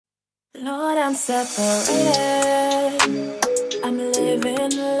Lord, I'm separated. I'm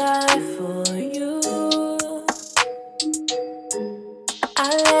living life for you. I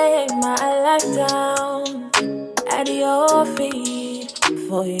lay my life down at your feet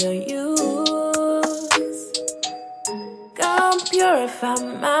for your use. Come purify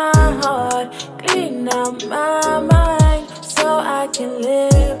my heart, clean out my mind, so I can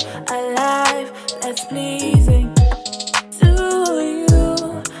live a life that's pleasing to you.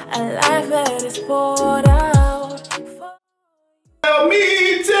 A life that is poured out. Tell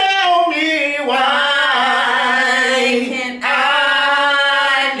me why can't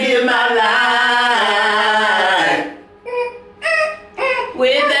I live my life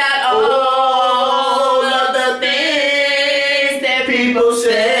without all of the things that people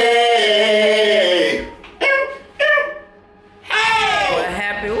say? Hey! Well,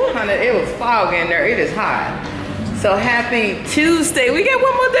 happy, honey, it was fog in there. It is hot. So happy Tuesday. We got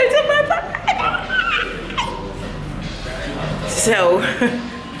one more day to my birthday. So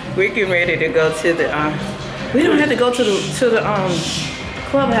we're getting ready to go to the we don't have to go to the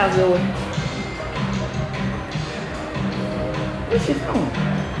clubhouse, do we? What's she doing?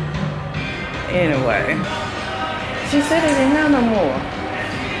 Anyway. She said they didn't have no more.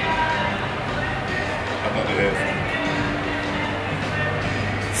 I thought it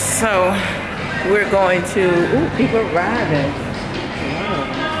is. So we're going to, ooh, people arriving.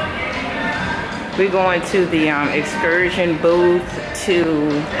 Wow. We're going to the excursion booth to... So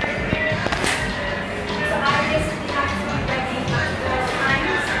obviously we have to be ready at all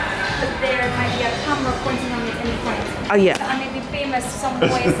times, but there might be a camera pointing on me at any point. Oh yeah. So I may be famous some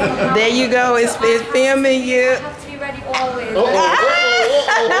way, somehow. There you go, it's filming you. I have to be ready always.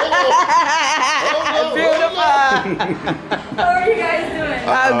 Beautiful. How are you guys doing?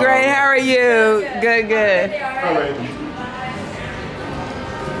 Oh, great. How are you? Good, good. All right.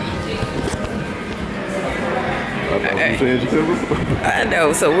 I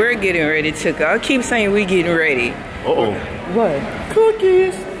know. So we're getting ready to go. I keep saying we getting ready. Uh-oh. What?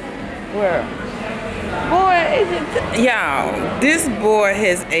 Cookies. Where? Boy, y'all, this boy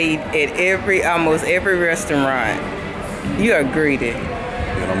has ate at almost every restaurant. You are greedy.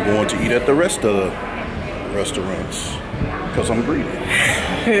 And I'm going to eat at the rest of the restaurants because I'm greedy.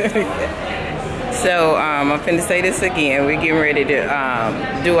 So I'm finna say this again. We're getting ready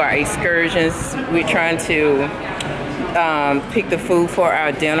to do our excursions. We're trying to pick the food for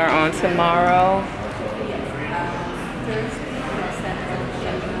our dinner on tomorrow.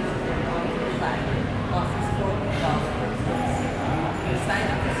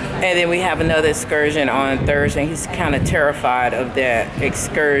 And then we have another excursion on Thursday. He's kind of terrified of that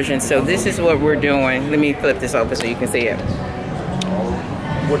excursion. So this is what we're doing. Let me flip this over so you can see it.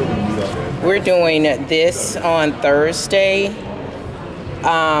 What are we doing? We're doing this on Thursday.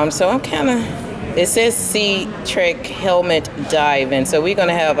 So I'm kind of, it says Sea Trek Helmet Diving. So we're going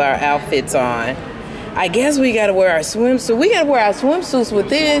to have our outfits on. I guess we got to wear our swimsuit. We got to wear our swimsuits with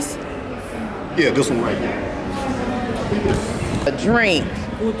this. Yeah, this one right here. A drink.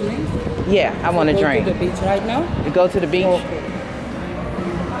 Drink? Yeah, I want a drink. Go to the beach right now? You go to the beach? Okay.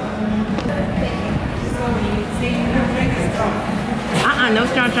 No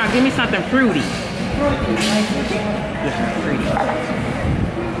strong. Give me something fruity. Fruity.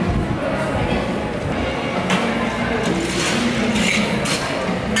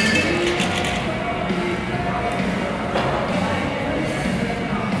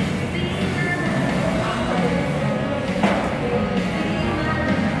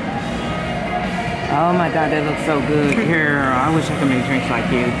 Oh my God, that looks so good. Girl, I wish I could make drinks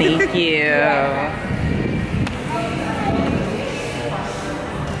like you. Thank you.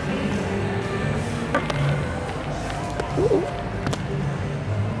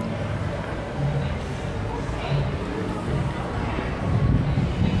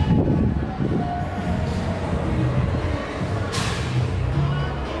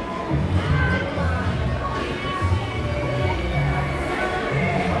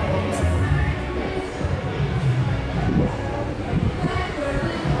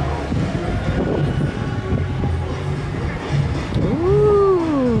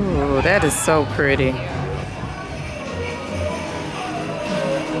 That is so pretty.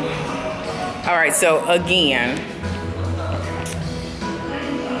 All right, so again,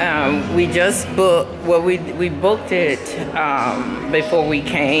 we just booked, well, we booked it before we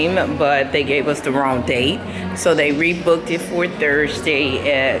came, but they gave us the wrong date. So they rebooked it for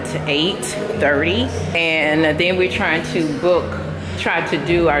Thursday at 8:30. And then we're trying to try to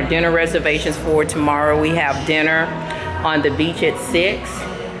do our dinner reservations for tomorrow. We have dinner on the beach at 6.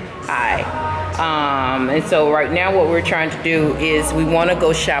 Hi. And so right now what we're trying to do is we want to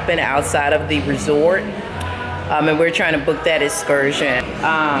go shopping outside of the resort. And we're trying to book that excursion.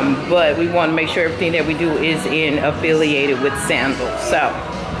 But we want to make sure everything that we do is affiliated with Sandals. So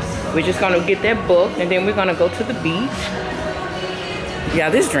we're just going to get that booked, and then we're going to go to the beach. Yeah,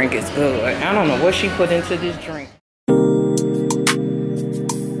 this drink is good. I don't know what she put into this drink.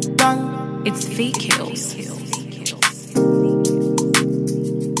 It's Fake Kills.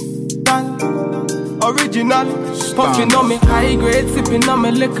 Original, puffing on me high grade, sipping on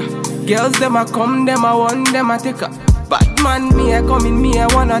me liquor. Girls them a come, them a want, them a take her. Bad man, me a come in, me a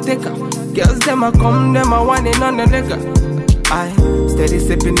wanna take her. Girls them a come, them a want it on the liquor. I steady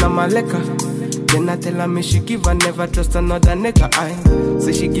sipping on my liquor. Then I tell her me she give her, never trust another nigga. I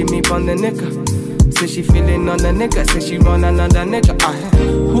say she give me on the nigga. Say she feeling on the nigga. Say she run another nigga. I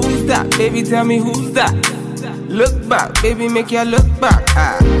who's that? Baby, tell me who's that? Look back, baby, make you look back.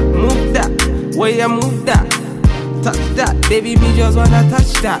 I move that. Where you move that, touch that, baby, me just wanna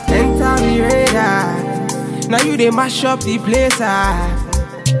touch that. Enter me radar, now you they mash up the place.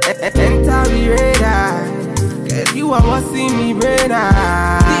 Enter me radar, cause you are what see me brain.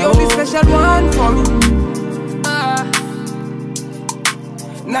 The only special one for me.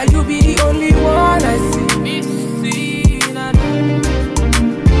 Now you be the only one I see.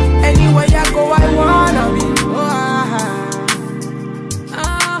 Anywhere you go, I wanna be.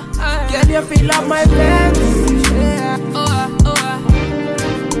 Girl, you feel like my fantasy.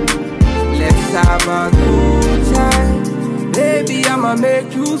 Let's have a good time. Baby, I'ma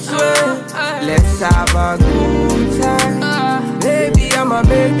make you sweat. Let's have a good time. Baby, I'ma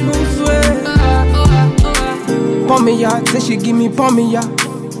make you sweat. Pommy ya, say she give me pommy ya.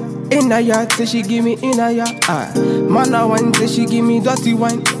 In a yard, say she give me in a yard. Man a wine, say she give me dirty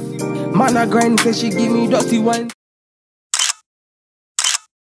wine. Man a grind, say she give me dirty wine.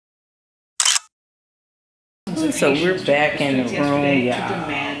 So we're back in the room, y'all.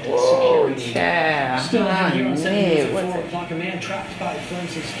 Whoa, child. Still out here on 4 o'clock, a man trapped by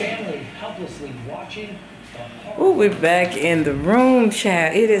friends, his family helplessly watching. Oh, we're back in the room,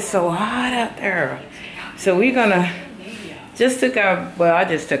 child. It is so hot out there. So we're gonna I just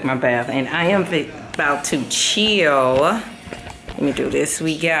took my bath, and I am about to chill. Let me do this.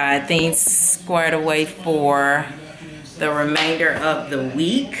 We got things squared away for the remainder of the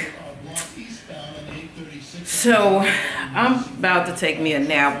week. So I'm about to take me a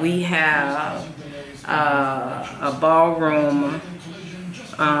nap. We have a ballroom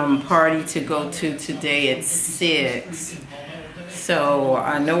party to go to today at 6. So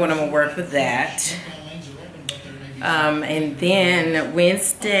I know what I'm gonna work for that. And then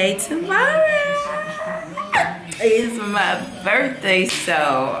Wednesday, tomorrow, is my birthday.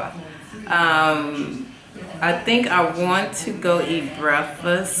 So I think I want to go eat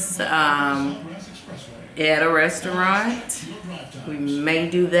breakfast at a restaurant. We may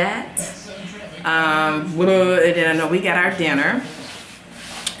do that. And then I know we got our dinner,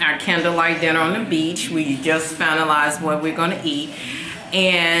 our candlelight dinner on the beach. We just finalized what we're gonna eat.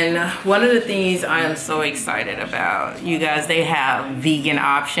 And one of the things I am so excited about, you guys, they have vegan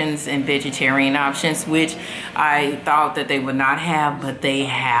options and vegetarian options, which I thought that they would not have, but they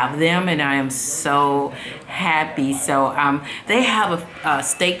have them, and I am so happy. So they have a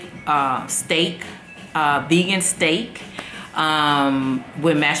vegan steak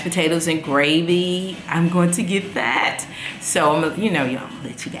with mashed potatoes and gravy. I'm going to get that. So I'm, y'all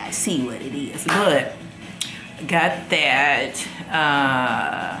let you guys see what it is. But got that.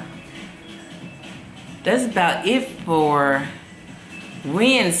 That's about it for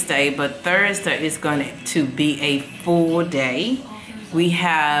Wednesday, but Thursday is going to be a full day. We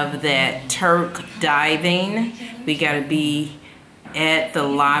have that Turk diving. We got to be at the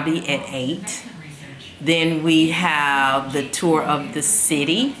lobby at 8. Then we have the tour of the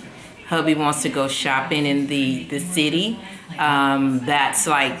city. Hubby wants to go shopping in the city. That's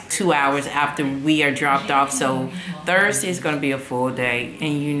like 2 hours after we are dropped off. So Thursday is going to be a full day.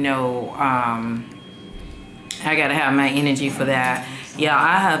 And I got to have my energy for that. Yeah,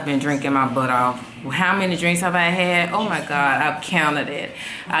 I have been drinking my butt off. How many drinks have I had? Oh my God, I've counted it.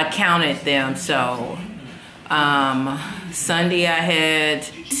 I counted them. So Sunday I had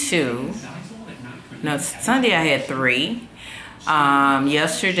 2. No, Sunday I had 3.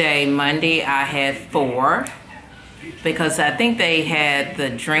 Yesterday, Monday, I had 4. Because I think they had the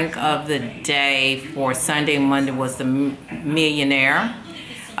drink of the day for Sunday. Monday was the Millionaire.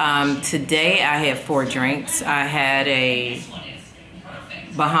 Today I had 4 drinks. I had a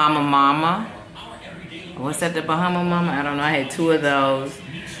Bahama Mama. What's that, the Bahama Mama? I don't know. I had 2 of those.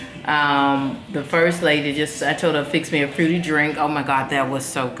 The first lady I told her to fix me a fruity drink. Oh my God, that was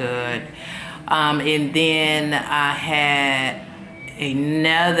so good. And then I had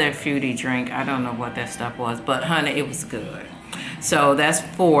another fruity drink. I don't know what that stuff was, but honey, it was good. So that's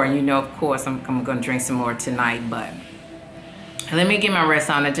 4. You know, of course, I'm gonna drink some more tonight, but let me get my rest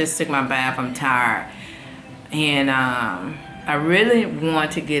on. I just took my bath. I'm tired. And I really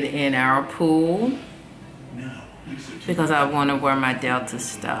want to get in our pool because I want to wear my Delta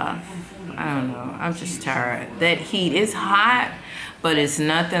stuff. I don't know. I'm just tired. That heat is hot, but it's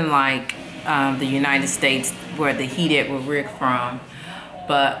nothing like the United States where the heat at where we're from.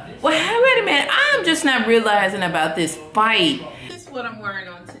 But wait a minute. I'm just not realizing about this fight. This is what I'm wearing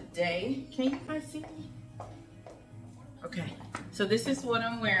on today. Can you guys see me? Okay. So this is what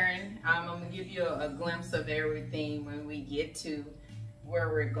I'm wearing. I'm gonna give you a glimpse of everything when we get to where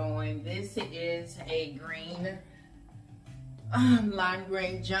we're going. This is a green, lime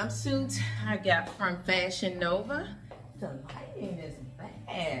green jumpsuit I got from Fashion Nova. The lighting is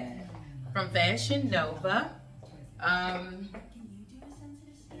bad. From Fashion Nova.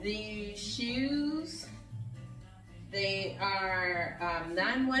 The shoes, they are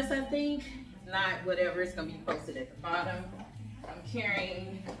Nine West, I think. Not whatever, it's gonna be posted at the bottom. I'm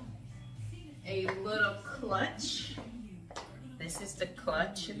carrying a little clutch. This is the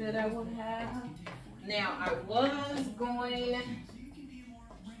clutch that I would have. Now, I was going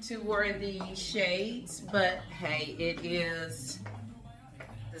to wear these shades, but hey, it is,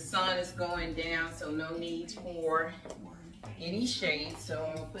 the sun is going down, so no need for any shades. So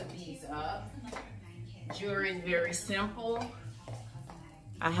I'm gonna put these up. Jewelry is very simple.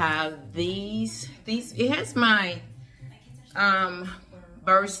 I have these, it has my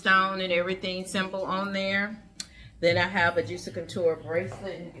birthstone and everything simple on there. Then I have a Juicy Couture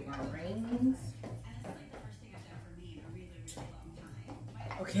bracelet and get my rings.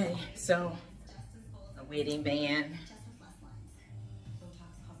 Okay, so a wedding band.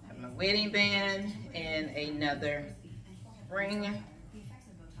 I have my wedding band and another ring.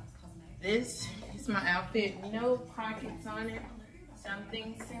 This is my outfit, no pockets on it,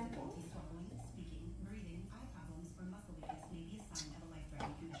 something simple.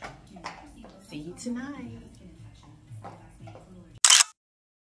 See you tonight.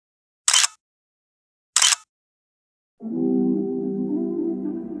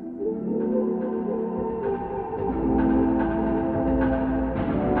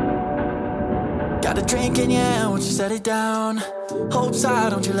 Got a drink in your hand, won't you set it down? Hopes high,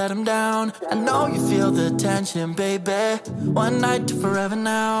 don't you let them down. I know you feel the tension, baby. One night to forever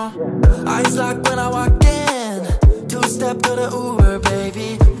now. Eyes locked when I walk in. 2-step to the Uber,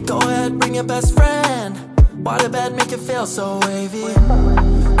 baby. Go ahead, bring your best friend. Waterbed make it feel so wavy.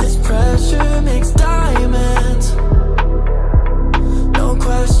 This pressure makes diamonds. No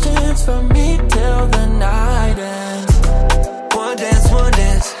questions from me till the night ends. One dance,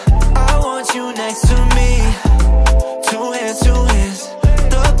 I want you next to me. 2 hands,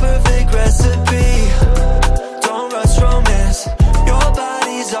 the perfect recipe. Don't rush romance, your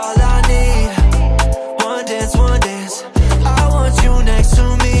body's all I need. One dance, I want you next to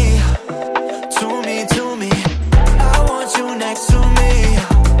me. To me, I want you next to me.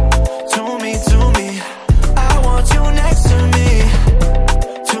 To me, I want you next to me.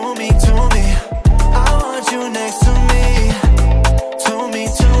 To me, I want you next to me. To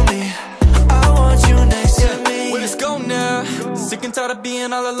me, I want you next to me. Well, let's go now. Sick and tired of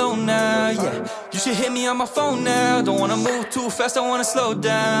being all alone now, yeah. You should hit me on my phone now. Don't wanna move too fast, I wanna slow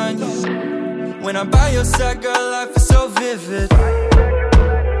down, yeah. When I'm by your side, girl, life is so vivid.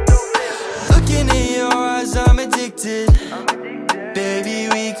 Looking in your eyes, I'm addicted. Baby,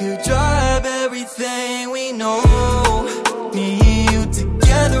 we could drive everything we know. Me and you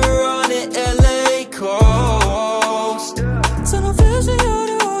together on the LA coast. Tunnel vision, you're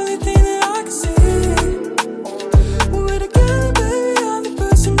the only thing that I can see. We're together, baby, I'm the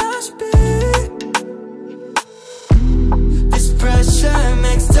person I should be. This pressure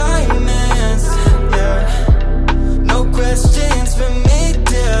makes diamonds, yeah. No questions for me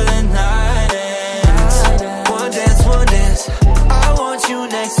till the night ends. One dance,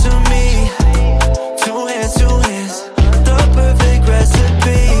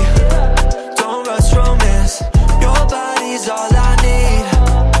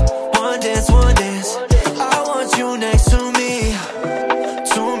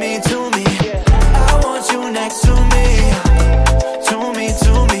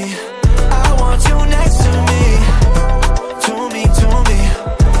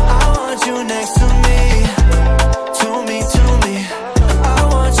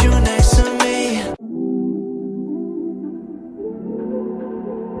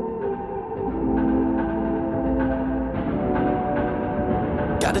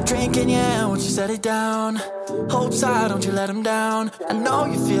 drink in your hand, won't you set it down? Hopes high, don't you let them down. I know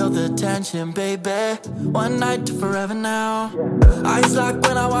you feel the tension, baby. One night to forever now. Eyes locked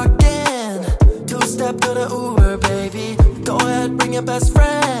when I walk in. Two-step to the Uber, baby. Go ahead, bring your best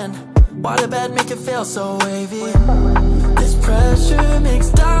friend. Waterbed make it feel so wavy. This pressure makes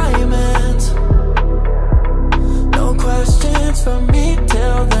diamonds. No questions from me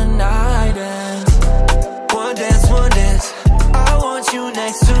till the night ends. One dance, I want you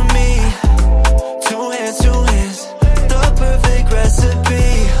next to me. Two hands, the perfect recipe.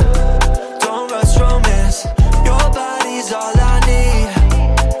 Don't rush romance, your body's all I need.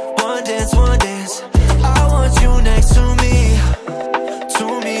 One dance, I want you next to me. To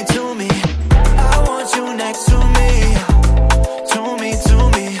me, I want you next to me. To me,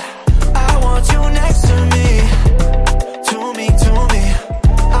 I want you next to me. To me,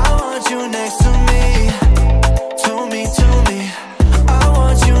 I want you next to me. To me, I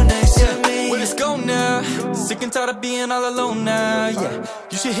want you next to me. Well, let's go now. Sick and tired of being all alone now, yeah.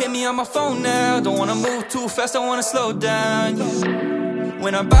 You should hit me on my phone now. Don't wanna move too fast, I wanna slow down, yeah.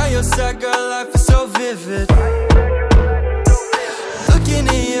 When I'm by your side, girl, life is so vivid. Looking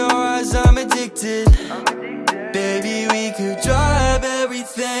in your eyes, I'm addicted. Baby, we could drive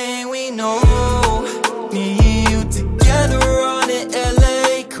everything we know. Me and you together on the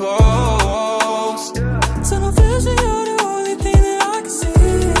LA coast. Tunnel vision, you're the only thing that I can see.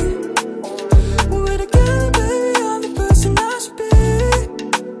 We're together, baby, I'm the person I should be.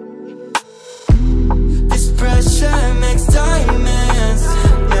 This pressure makes diamonds,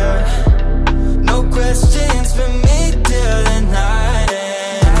 yeah. No questions for me till the night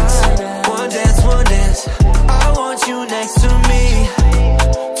ends. One dance, I want you next to me.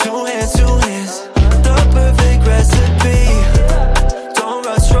 Two hands, the perfect recipe. Don't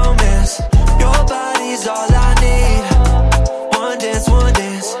rush romance, your body's all I need. One dance, I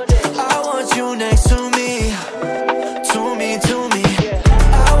want you next to me. To me,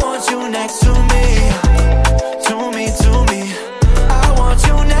 I want you next to me. To me, I want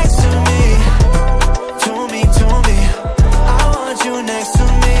you next to me. To me, I want you next to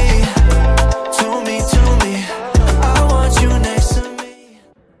me. To me, I want you next to me.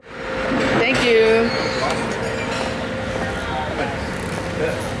 Thank you.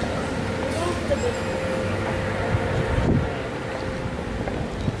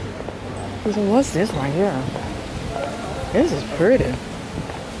 So what's this right here? This is pretty.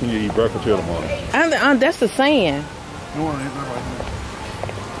 You eat breakfast here tomorrow. That's the sand.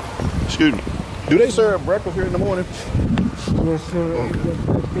 Excuse me. Do they serve breakfast here in the morning? Yes, sir. Okay. The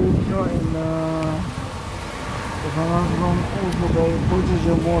pizza and if I'm not wrong, also the butcher's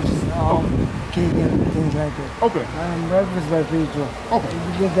cake and things like that. Okay. And breakfast by pizza. Okay.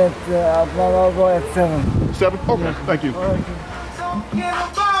 You get that, I'll go at 7. 7? Okay. Yes. Thank you. All right.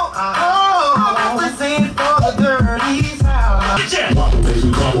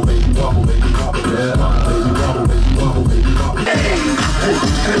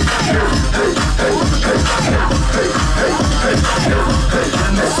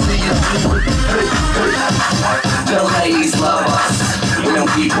 The ladies love us when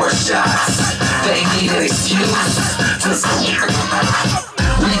we pour shots. They need an excuse to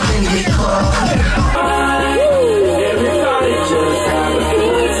we can get caught. Everybody just have a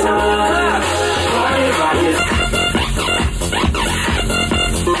good time. Just have a good time.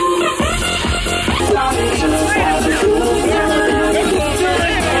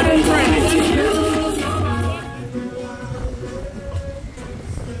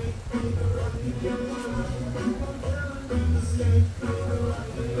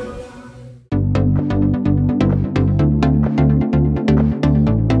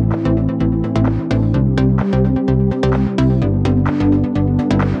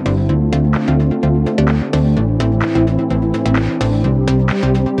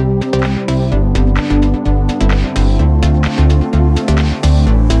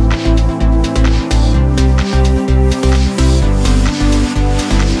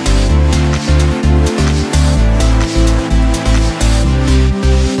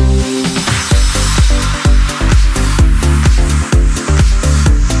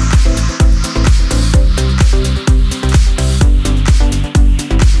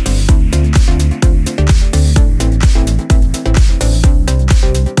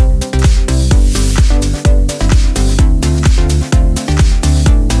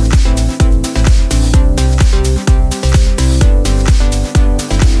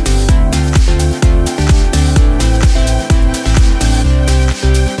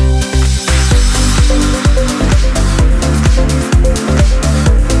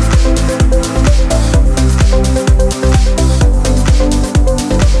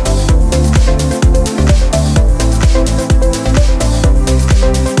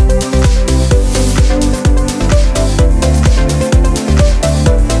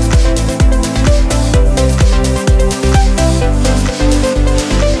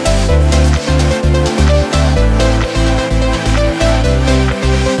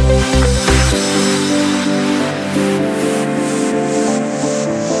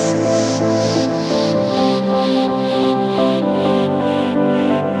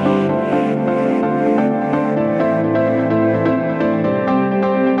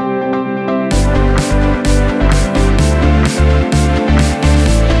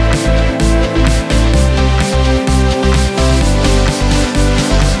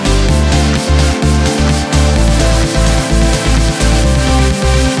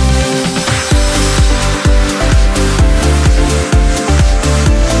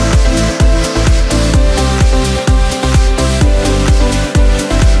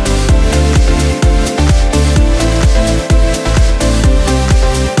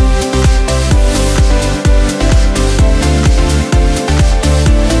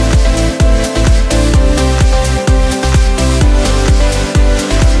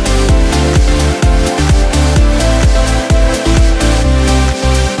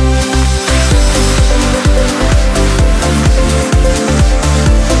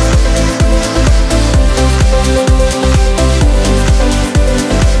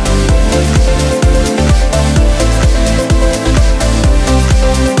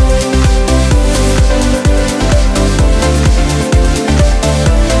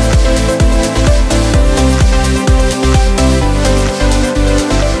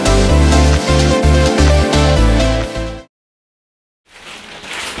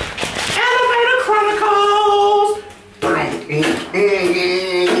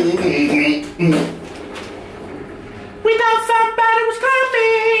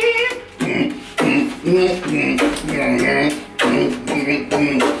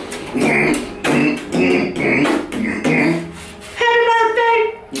 We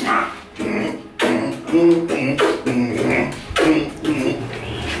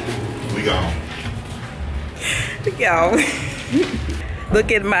gone. Yo,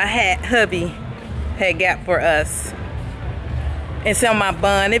 look at my hat hubby had got for us. It's on my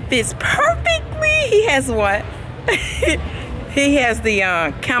bun. It fits perfectly. He has what? He has the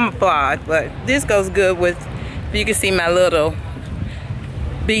camouflage, but this goes good with, you can see my little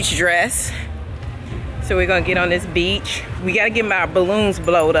beach dress. So we're gonna get on this beach. We gotta get my balloons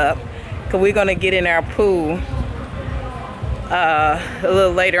blowed up because we're gonna get in our pool a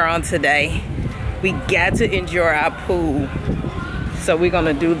little later on today. We got to enjoy our pool. So we're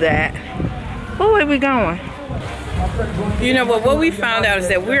gonna do that. Oh, where we going? You know what we found out is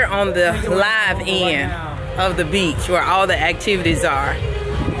that we're on the live end of the beach where all the activities are.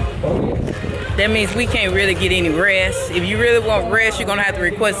 That means we can't really get any rest. If you really want rest, you're gonna have to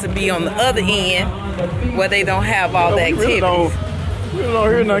request to be on the other end where they don't have all the activities. We don't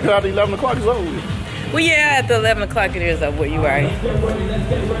hear nothing after 11 o'clock is over. Well, yeah, at the 11 o'clock it is over. You right.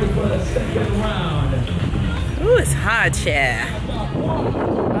 Ooh, it's hot, child.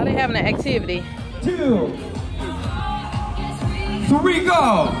 Are they having an activity? 2, 3,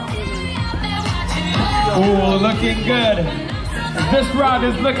 go! Oh, looking good. This round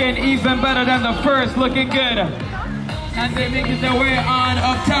is looking even better than the first. Looking good. And they're making their way on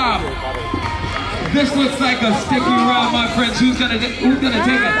up top. This looks like a sticky round, my friends. Who's gonna take it?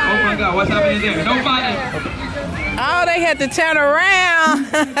 Oh my God, what's happening there? Nobody. Oh, they had to turn around.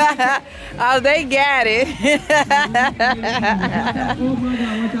 Oh, they got it. Oh my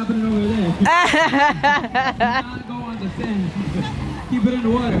God, what's happening over there? Go on the sand. Keep it in the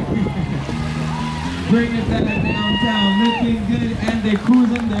water. Bring it back downtown. Looking good, and they're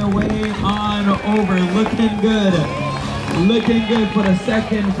cruising their way on over. Looking good. Looking good for the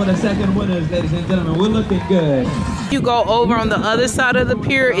second winners, ladies and gentlemen. We're looking good. You go over on the other side of the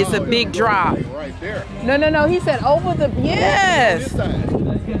pier, it's a big drop. Right there. No, he said over the, yes.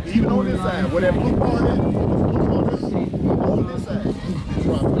 Even on this side, where that blue part is, on this side.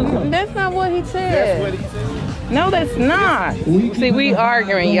 That's not what he said. That's what he said. No, that's not. See, we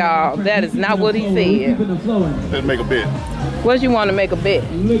arguing, y'all. That is not what he said. Let's make a bet. What you want to make a bet?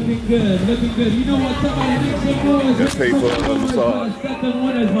 Looking good, looking good. You know what? Somebody make some noise. Let's pay for a massage.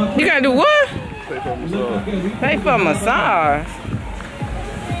 You gotta do what? Pay for a massage. Pay for a massage.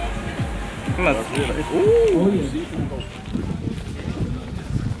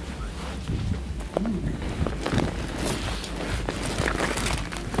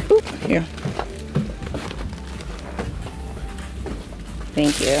 Ooh, here.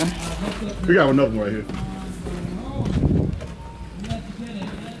 Thank you. We got another one right here.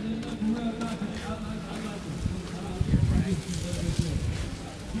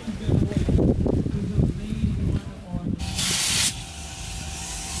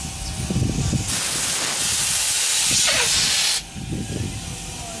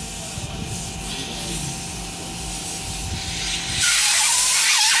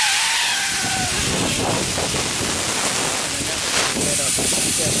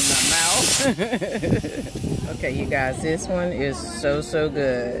 Okay, you guys, this one is so good. So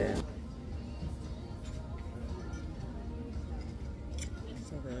good.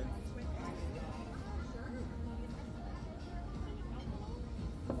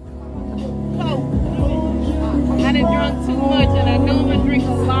 I done drunk too much, and I know I'm gonna drink a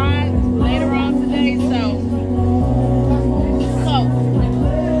lot later on today, so.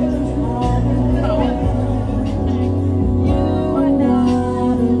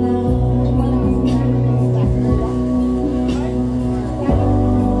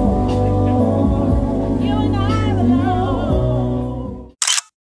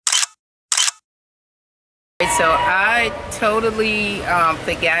 So I totally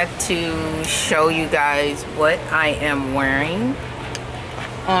forgot to show you guys what I am wearing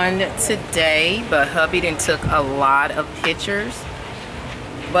on today, but hubby done took a lot of pictures.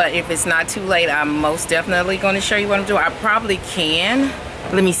 But if it's not too late, I'm most definitely going to show you what I'm doing. I probably can.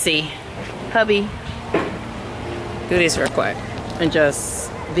 Let me see. Hubby, do this real quick and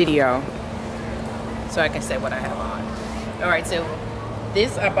just video so I can say what I have on. All right, so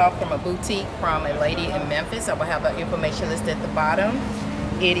this I bought from a boutique from a lady in Memphis. I will have an information list at the bottom.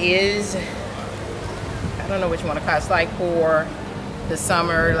 It is, I don't know which one to call it. It's like for the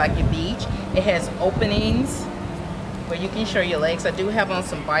summer, like your beach. It has openings where you can show your legs. I do have on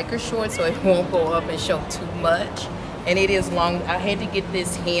some biker shorts so it won't go up and show too much. And it is long. I had to get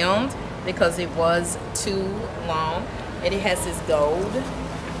this hemmed because it was too long. And it has this gold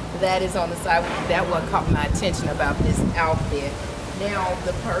that is on the side. That one caught my attention about this outfit. Now,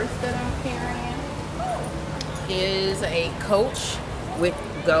 the purse that I'm carrying is a Coach with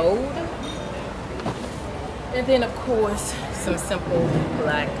gold. And then, of course, some simple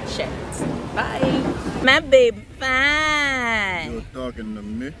black checks. Bye. My baby fine. You're talking to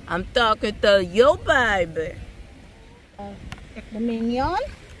me? I'm talking to your baby. The mignon?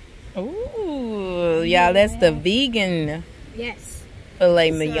 Ooh, y'all, that's the vegan Yes.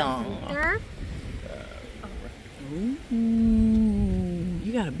 filet mignon. Ooh,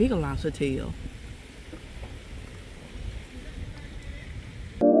 you got a bigger lobster tail.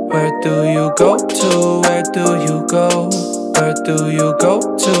 Where do you go to? Where do you go? Where do you go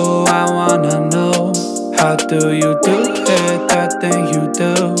to? I wanna know. How do you do it? That thing you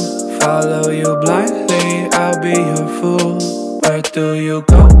do. Follow you blindly, I'll be your fool. Where do you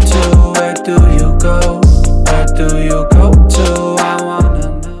go to? Where do you go? Where do you go to? I wanna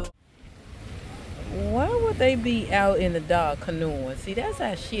know. Why would they be out in the dark canoeing? See, that's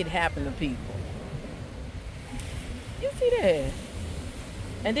how shit happen to people. You see that?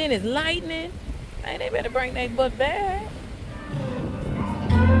 And then it's lightning. Hey, they better bring their butt back.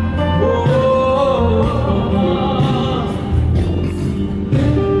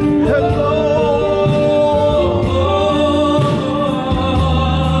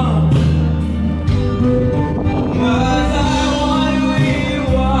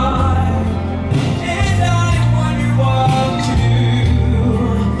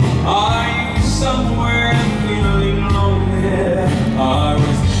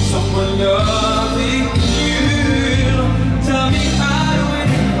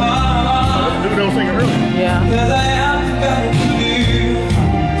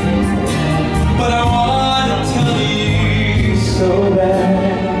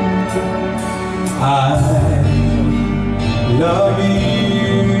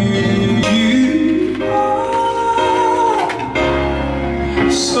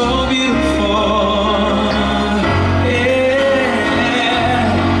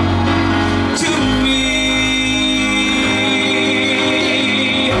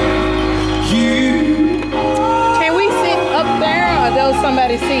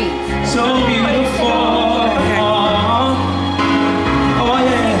 Somebody sees. So beautiful. Okay. Oh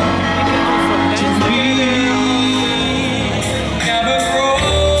yeah. To be never grow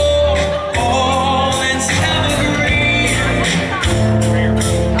old and evergreen.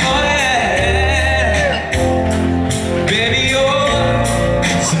 Oh yeah. Baby, your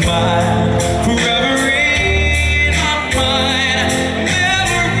smile forever in my mind.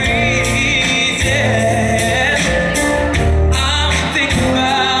 Memories, yeah.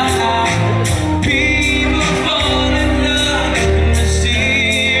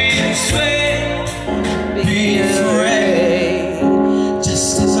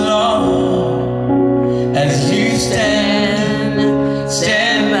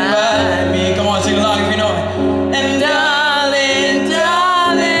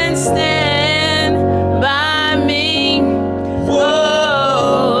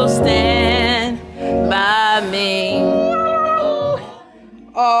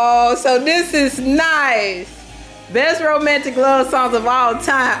 So this is nice. Best romantic love songs of all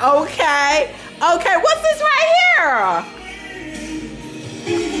time. Okay. Okay, what's this right here?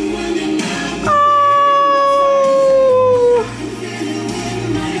 Oh,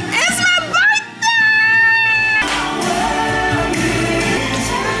 it's my birthday!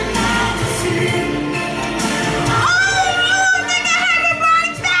 Oh, I think I have a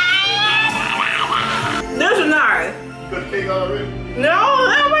birthday! This is nice. Got the cake already? No, I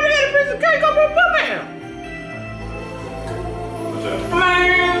want to eat a piece of cake up in my man. What's that?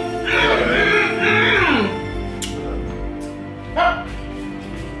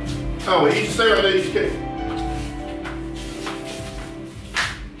 Oh, well, you stay right there, eat the cake.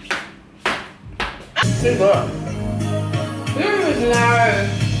 Sit up. This is nice.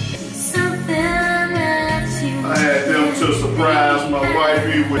 I had them to surprise my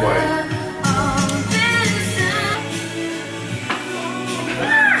wifey with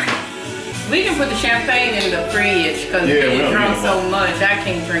We can put the champagne in the fridge because we drunk so much I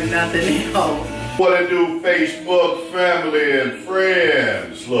can't drink nothing else. What it do, Facebook, family, and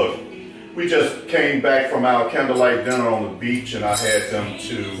friends? Look, we just came back from our candlelight dinner on the beach, and I had them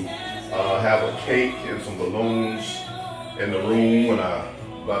to have a cake and some balloons in the room.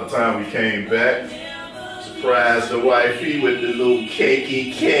 And by the time we came back, surprised the wifey with the little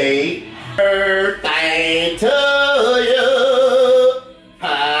cakey cake. Birthday to you,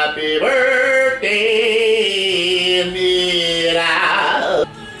 happy birthday, Mira.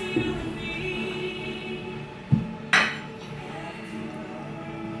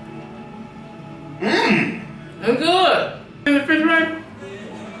 It's good. In the refrigerator?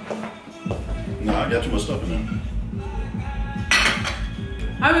 No, I got too much stuff in there.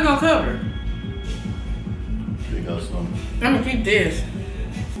 How we gonna cover? Because I'm gonna keep this.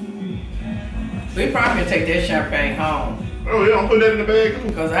 We probably can take that champagne home. Oh yeah, I'm putting that in the bag.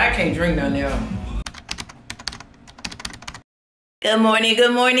 Because I can't drink none now. Good morning,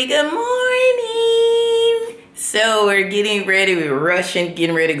 good morning, good morning. So we're getting ready, we're rushing,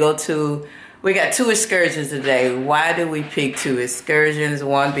 getting ready to go to, we got 2 excursions today. Why do we pick 2 excursions?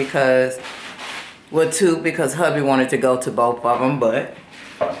 1, because, well 2, because hubby wanted to go to both of them, but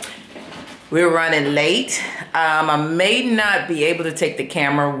we're running late. I may not be able to take the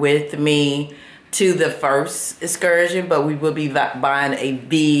camera with me to the first excursion, but we will be buying a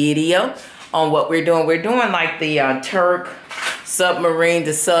video on what we're doing. We're doing like the Turk submarine,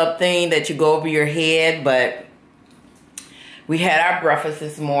 the sub thing that you go over your head, but we had our breakfast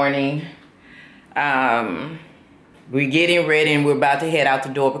this morning. We're getting ready and we're about to head out the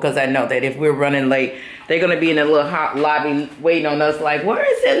door because I know that if we're running late, they're gonna be in a little hot lobby waiting on us like, where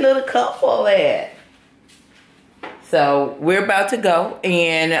is that little couple at? So we're about to go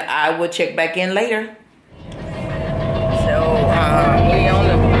and I will check back in later. So we on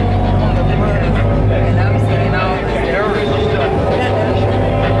the bus and I'm seeing all this dirt.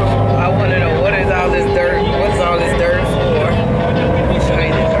 I want to know what is all this dirt? What's all this dirt for? Let me show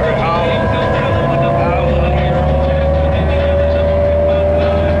you the dirt.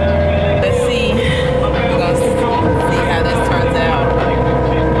 Let's see. We're gonna see how this turns out.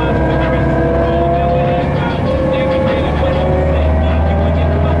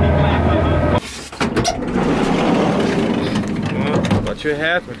 Your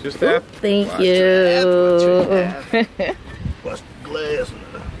hat, just that. Thank you. What's the glass?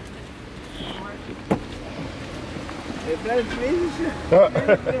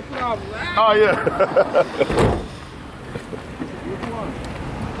 Oh yeah.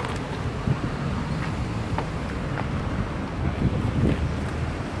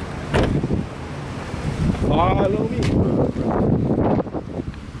 Follow me.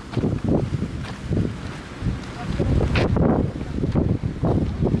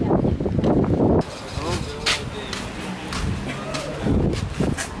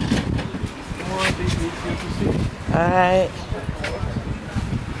 Alright.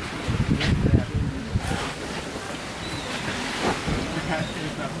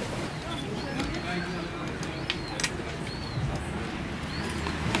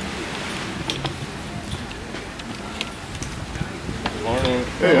 Morning.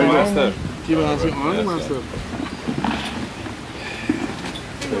 Hey, how you doing?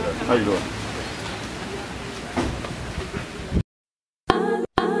 How you doing?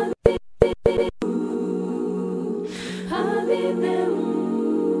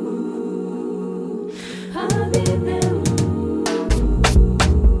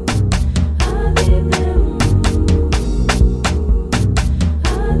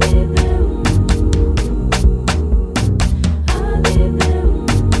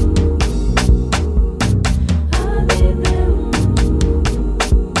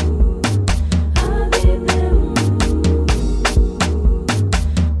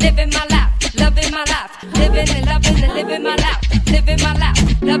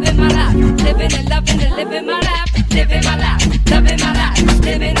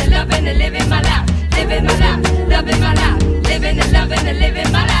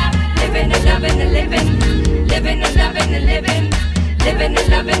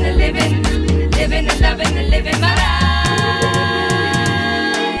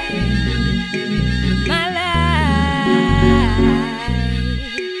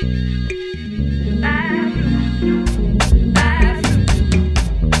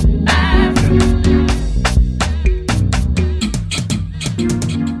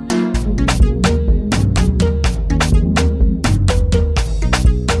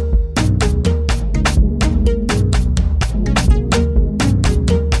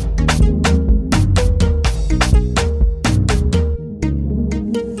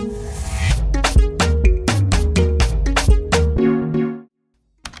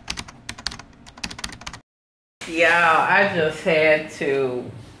 I just had to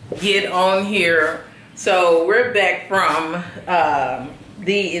get on here. So we're back from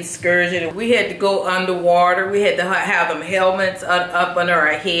the excursion. We had to go underwater. We had to have them helmets up under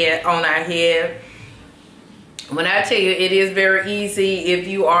our head, on our head. When I tell you, it is very easy if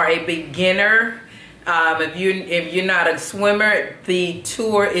you are a beginner. If you're not a swimmer, the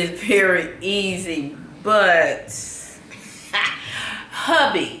tour is very easy. But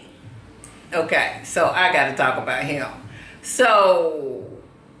hubby, okay, so I got to talk about him. So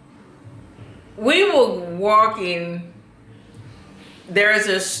we were walking there's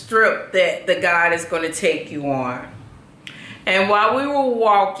a strip that the guide is going to take you on. And while we were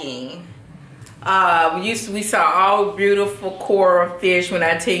walking, we saw all beautiful coral fish. When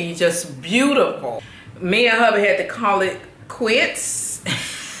I tell you, just beautiful. Me and hubby had to call it quits.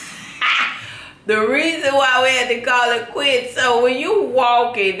 The reason why we had to call it quits, so when you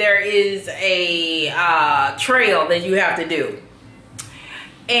walking, there is a trail that you have to do.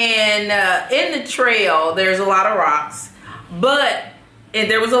 And in the trail, there's a lot of rocks, and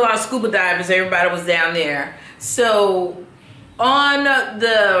there was a lot of scuba divers. Everybody was down there. So on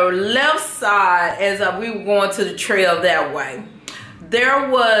the left side, as we were going to the trail that way,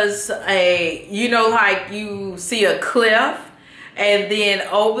 there was a, you know, like you see a cliff, and then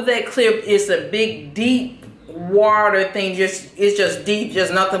over that cliff is a big deep water thing. It's just deep,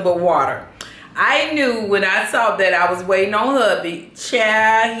 just nothing but water. I knew when I saw that I was waiting on hubby.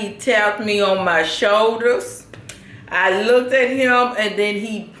 Child, he tapped me on my shoulders. I looked at him, and then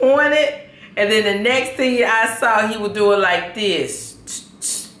he pointed, and then the next thing I saw, he was doing like this.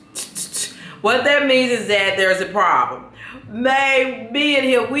 What that means is that there's a problem. Man, me and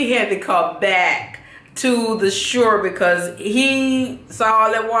him, we had to come back to the shore because he saw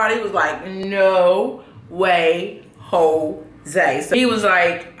all that water. He was like, no way, Jose. So he was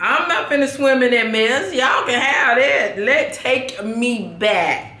like, I'm not finna swim in that mess. Y'all can have that. Take me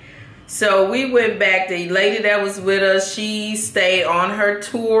back. So we went back. The lady that was with us, she stayed on her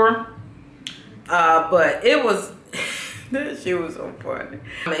tour. But it was, she was so funny.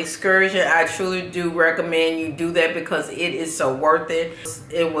 Excursion, I truly do recommend you do that because it is so worth it.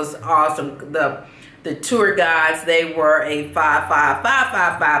 It was awesome. The tour guides, they were a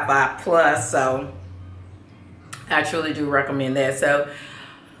 5 plus, so I truly do recommend that. So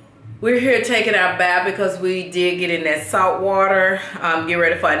we're here taking our bath because we did get in that salt water. Get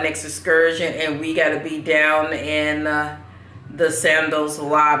ready for our next excursion, and we got to be down in the Sandals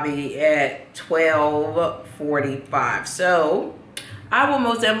lobby at 12:45. So I will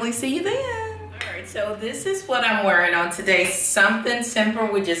most definitely see you then. All right, so this is what I'm wearing on today. Something simple.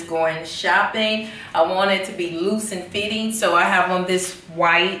 We're just going shopping. I want it to be loose and fitting, so I have on this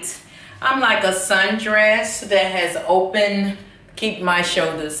white, like a sundress that has open, keep my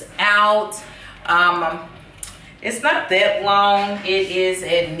shoulders out. It's not that long. It is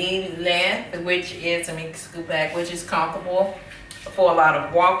at knee length, which is, let me scoot back, which is comfortable for a lot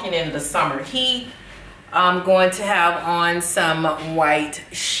of walking in the summer heat. I'm going to have on some white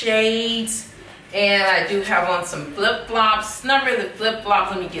shades, and I do have on some flip-flops. Not really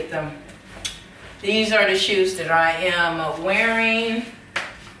flip-flops, let me get them. These are the shoes that I am wearing.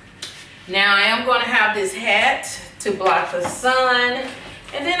 Now I am going to have this hat to block the sun,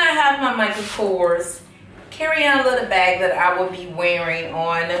 and then I have my Michael Kors carry-on little bag that I will be wearing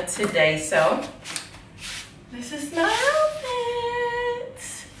on today. So this is my outfit.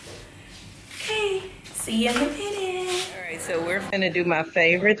 Okay, see you in a minute. All right, so we're gonna do my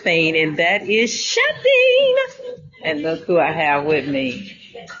favorite thing, and that is shopping. And look who I have with me.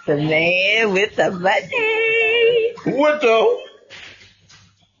 The man with the money. With the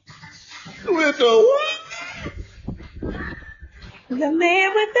what? The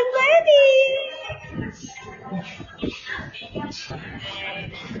man with the money.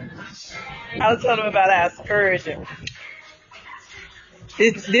 I was telling him about our excursion.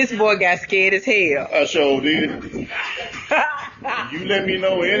 This boy got scared as hell. I sure did. You let me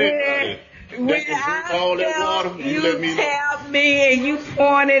know anything. When all that water, you let me tapped me and you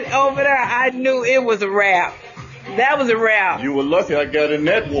pointed over there, I knew it was a wrap. That was a wrap. You were lucky I got in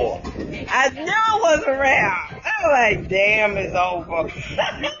that water. I knew it was a wrap. I was like, damn, it's over.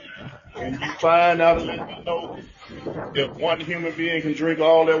 When you find out, let me know. If one human being can drink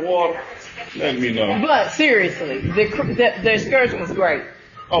all that water, let me know. But seriously, the excursion was great.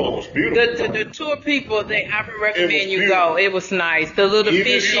 Oh, it was beautiful. The tour people, I would recommend you go. It was nice. The little Even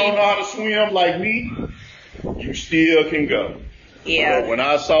fishing. if you don't know how to swim like me, you still can go. Yeah. But when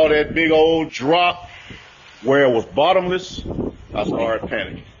I saw that big old drop where it was bottomless, I started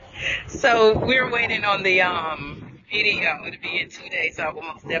panicking. So we're waiting on the video. It'll be in 2 days, so I will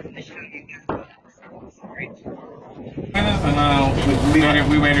most definitely show you guys. And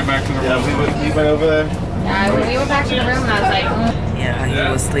we made it back to the room. Yeah, we went over there. When we went back to the room, I was like, Yeah, he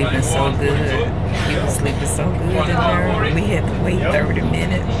was sleeping so good. He was sleeping so good in there. We had to wait 30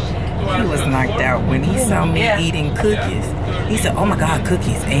 minutes. He was knocked out when he saw me eating cookies. He said, oh my God,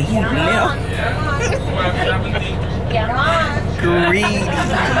 cookies. And he left. Greedy.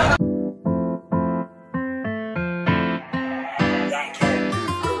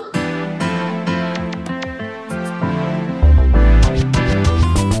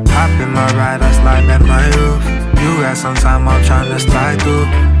 Hop in my ride, I slide at my roof. You got some time I'm tryna slide through.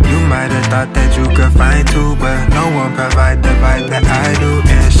 You might have thought that you could find two, but no one provide the vibe that I do.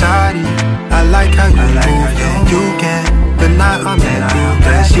 And shawty, I like how you move, and you can, but not I'm that dude.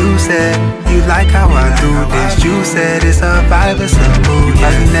 Cause you said you like how I do this. You said it's a vibe, it's a mood. You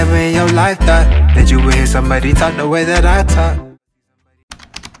probably never in your life thought that you would hear somebody talk the way that I talk.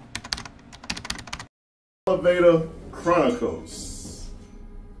 Elevator Chronicles.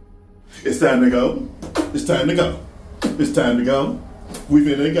 It's time to go. It's time to go. It's time to go. We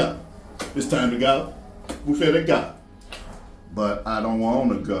finna go. It's time to go. We finna go. But I don't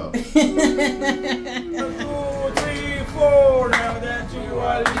want to go. 1, 2, 3, 4. Now that you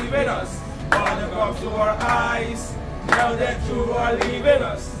are leaving us, water comes to our eyes. Now that you are leaving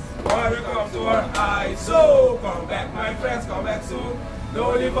us, water comes to our eyes. So come back, my friends, come back soon.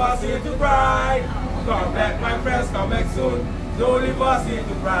 Don't leave us here to cry. Come back, my friends, come back soon. Don't leave us here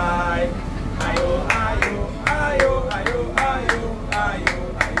to cry. Ayo, ayo.